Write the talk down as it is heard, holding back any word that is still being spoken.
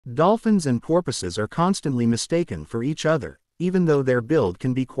Dolphins and porpoises are constantly mistaken for each other, even though their build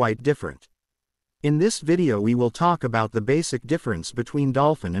can be quite different. In this video we will talk about the basic difference between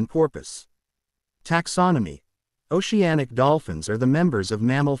dolphin and porpoise. Taxonomy. Oceanic dolphins are the members of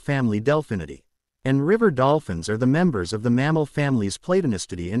mammal family Delphinidae, and river dolphins are the members of the mammal families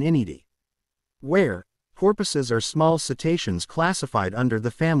Platanistidae and Inidae. Where porpoises are small cetaceans classified under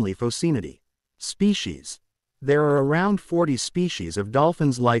the family Phocinidae. Species. There are around 40 species of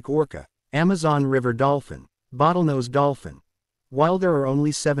dolphins like orca, Amazon river dolphin, bottlenose dolphin, while there are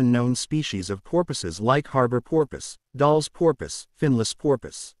only 7 known species of porpoises like harbor porpoise, Dall's porpoise, finless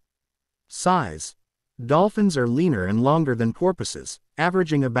porpoise. Size. Dolphins are leaner and longer than porpoises,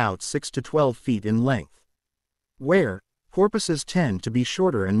 averaging about 6 to 12 feet in length. Where porpoises tend to be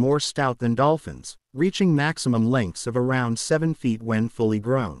shorter and more stout than dolphins, reaching maximum lengths of around 7 feet when fully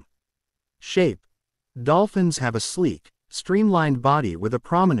grown. Shape. Dolphins have a sleek, streamlined body with a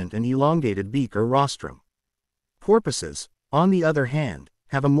prominent and elongated beak or rostrum. Porpoises, on the other hand,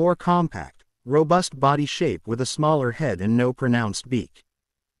 have a more compact, robust body shape with a smaller head and no pronounced beak.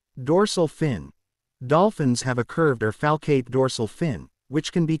 Dorsal fin. Dolphins have a curved or falcate dorsal fin,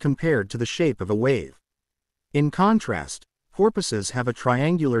 which can be compared to the shape of a wave. In contrast, porpoises have a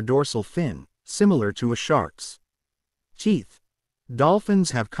triangular dorsal fin, similar to a shark's. Teeth.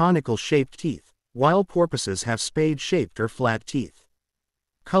 Dolphins have conical-shaped teeth, while porpoises have spade-shaped or flat teeth.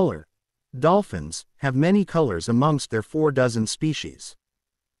 Color. Dolphins have many colors amongst their 4 species.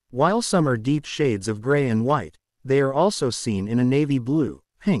 While some are deep shades of gray and white, they are also seen in a navy blue,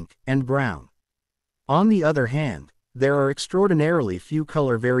 pink, and brown. On the other hand, there are extraordinarily few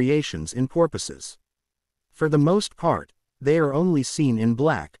color variations in porpoises. For the most part, they are only seen in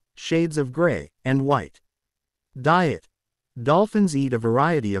black, shades of gray, and white. Diet. Dolphins eat a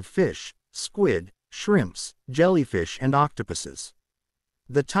variety of fish, squid, shrimps, jellyfish and octopuses.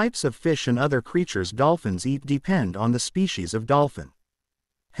 The types of fish and other creatures dolphins eat depend on the species of dolphin.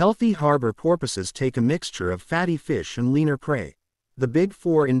 Healthy harbor porpoises take a mixture of fatty fish and leaner prey. The big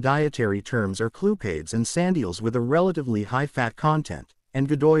 4 in dietary terms are clupeids and sandeals with a relatively high fat content, and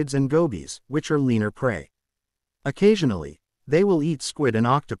godoids and gobies, which are leaner prey. Occasionally, they will eat squid and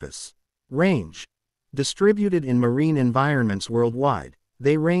octopus. Range. Distributed in marine environments worldwide,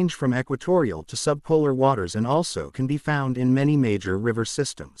 they range from equatorial to subpolar waters and also can be found in many major river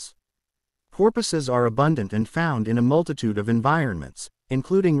systems. Porpoises are abundant and found in a multitude of environments,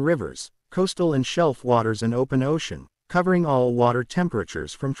 including rivers, coastal and shelf waters and open ocean, covering all water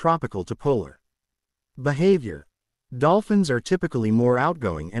temperatures from tropical to polar. Behavior. Dolphins are typically more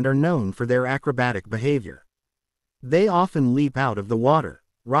outgoing and are known for their acrobatic behavior. They often leap out of the water,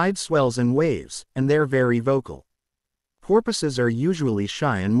 ride swells and waves, and they're very vocal. Porpoises are usually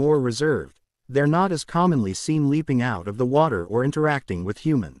shy and more reserved. They're not as commonly seen leaping out of the water or interacting with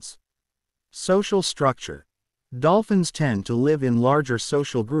humans. Social structure. Dolphins tend to live in larger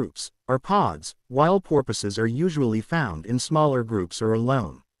social groups, or pods, while porpoises are usually found in smaller groups or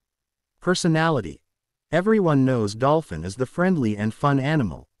alone. Personality. Everyone knows dolphin is the friendly and fun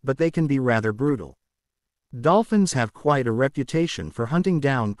animal, but they can be rather brutal. Dolphins have quite a reputation for hunting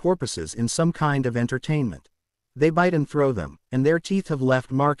down porpoises in some kind of entertainment. They bite and throw them, and their teeth have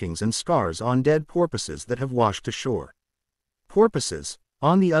left markings and scars on dead porpoises that have washed ashore. Porpoises,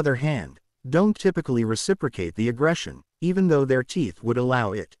 on the other hand, don't typically reciprocate the aggression, even though their teeth would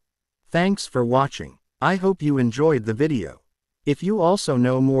allow it. Thanks for watching. I hope you enjoyed the video. If you also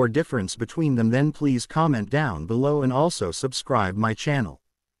know more difference between them, then please comment down below and also subscribe my channel.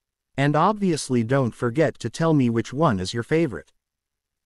 And obviously don't forget to tell me which one is your favorite.